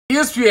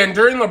ESPN,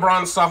 during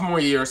LeBron's sophomore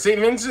year, St.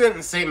 Vincent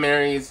and St.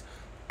 Mary's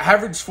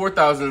averaged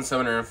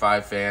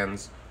 4,705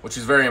 fans, which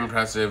is very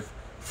impressive.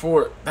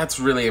 That's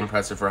really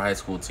impressive for a high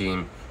school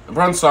team.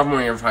 LeBron's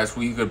sophomore year of high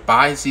school, you could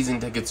buy season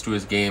tickets to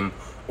his game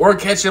or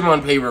catch him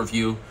on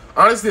pay-per-view.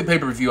 Honestly, the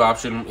pay-per-view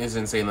option is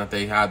insane that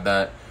they had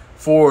that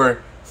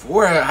for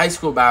a high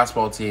school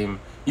basketball team.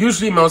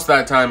 Usually, most of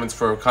that time, it's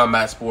for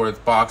combat sports,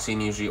 boxing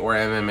usually, or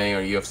MMA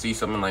or UFC,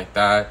 something like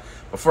that.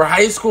 But for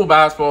high school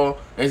basketball,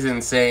 it's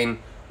insane.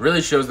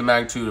 Really shows the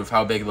magnitude of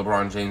how big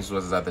LeBron James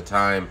was at the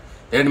time.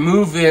 They had to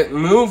move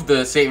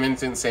the St.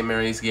 Vincent St.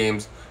 Mary's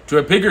games to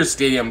a bigger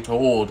stadium to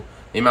hold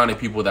the amount of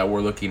people that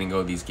were looking to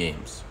go to these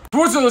games.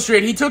 Sports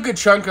Illustrated, he took a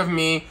chunk of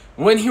me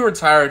when he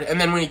retired, and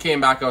then when he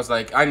came back, I was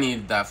like, I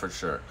needed that for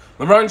sure.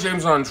 LeBron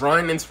James on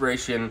drawing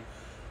inspiration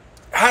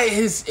at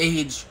his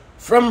age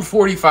from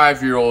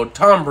 45-year-old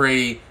Tom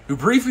Brady, who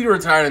briefly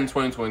retired in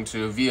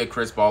 2022 via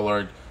Chris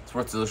Ballard,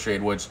 Sports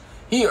Illustrated, which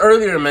he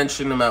earlier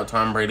mentioned about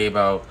Tom Brady,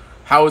 about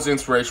how his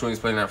inspiration when he's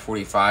playing at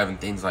 45 and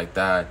things like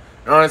that.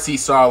 And honestly, he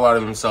saw a lot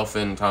of himself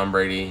in Tom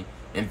Brady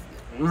and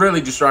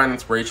really just drawing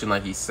inspiration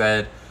like he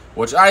said,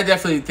 which I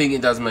definitely think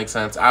it does make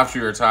sense. After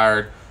he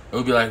retired, it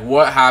would be like,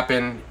 what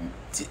happened?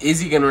 Is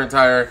he going to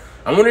retire?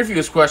 I wonder if he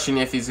was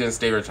questioning if he's going to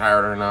stay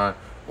retired or not,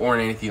 or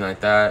anything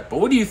like that. But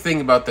what do you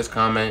think about this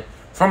comment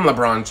from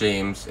LeBron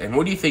James? And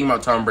what do you think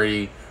about Tom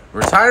Brady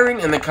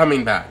retiring and then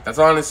coming back? That's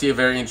honestly a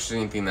very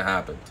interesting thing that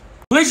happened.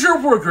 Bleacher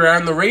Report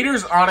ground, the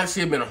Raiders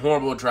honestly have been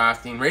horrible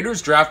drafting. Raiders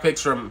draft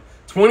picks from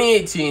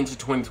 2018 to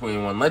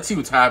 2021. Let's see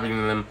what's happening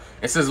to them.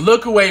 It says,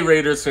 look away,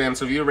 Raiders fans.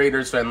 So if you're a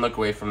Raiders fan, look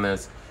away from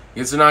this.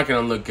 Because they're not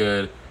going to look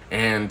good.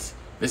 And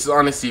this is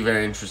honestly a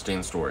very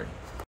interesting story.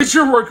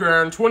 Bleacher Report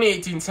ground,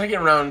 2018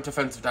 second round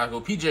defensive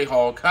tackle P.J.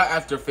 Hall cut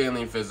after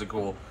failing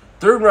physical.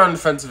 Third round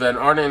defensive end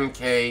Arden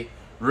K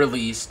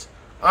released.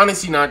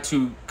 Honestly, not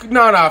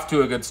off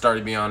to a good start,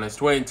 to be honest.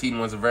 2018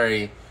 was a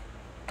very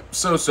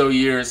so-so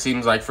year, it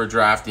seems like, for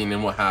drafting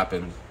and what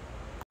happened.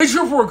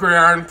 Bleacher Report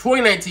ground,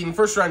 2019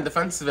 first round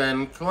defensive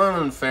end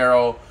Clelin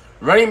Ferrell,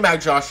 running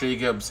back Josh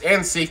Jacobs,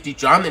 and safety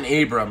Jonathan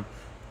Abram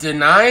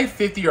denied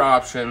 5th-year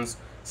options.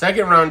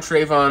 Second round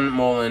Trayvon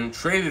Mullen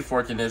traded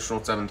for a conditional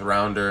 7th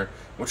rounder,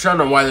 which I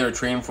don't know why they were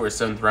trading for a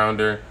 7th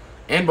rounder.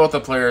 And both the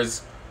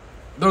players,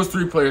 those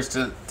 3 players,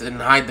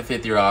 denied the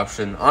 5th-year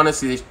option.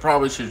 Honestly, they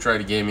probably should have tried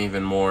to give him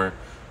even more.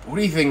 What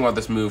do you think about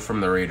this move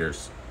from the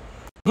Raiders?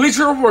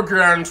 Bleacher Report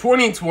ground,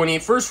 2020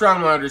 first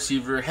round wide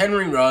receiver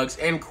Henry Ruggs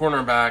and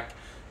cornerback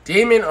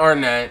Damon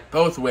Arnett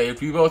both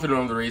waived. We both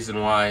know the reason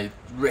why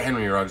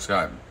Henry Ruggs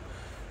got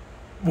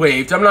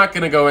waived. I'm not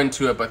going to go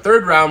into it, but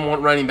third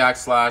round running back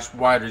 /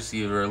 wide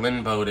receiver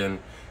Lynn Bowden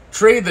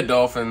traded the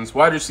Dolphins.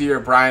 Wide receiver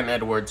Brian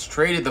Edwards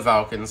traded the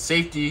Falcons.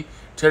 Safety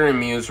Terry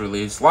Muse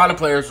released. A lot of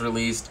players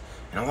released,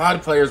 and a lot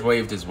of players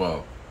waived as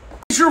well.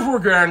 Bleacher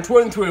Report ground,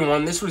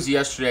 2021. This was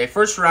yesterday.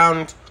 First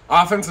round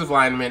offensive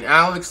lineman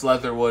Alex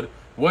Leatherwood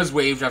was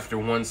waived after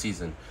 1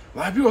 season. A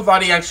lot of people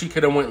thought he actually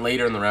could have went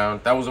later in the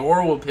round. That was a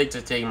horrible pick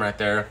to take him right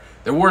there.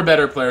 There were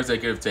better players they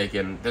could have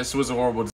taken. This was a horrible decision.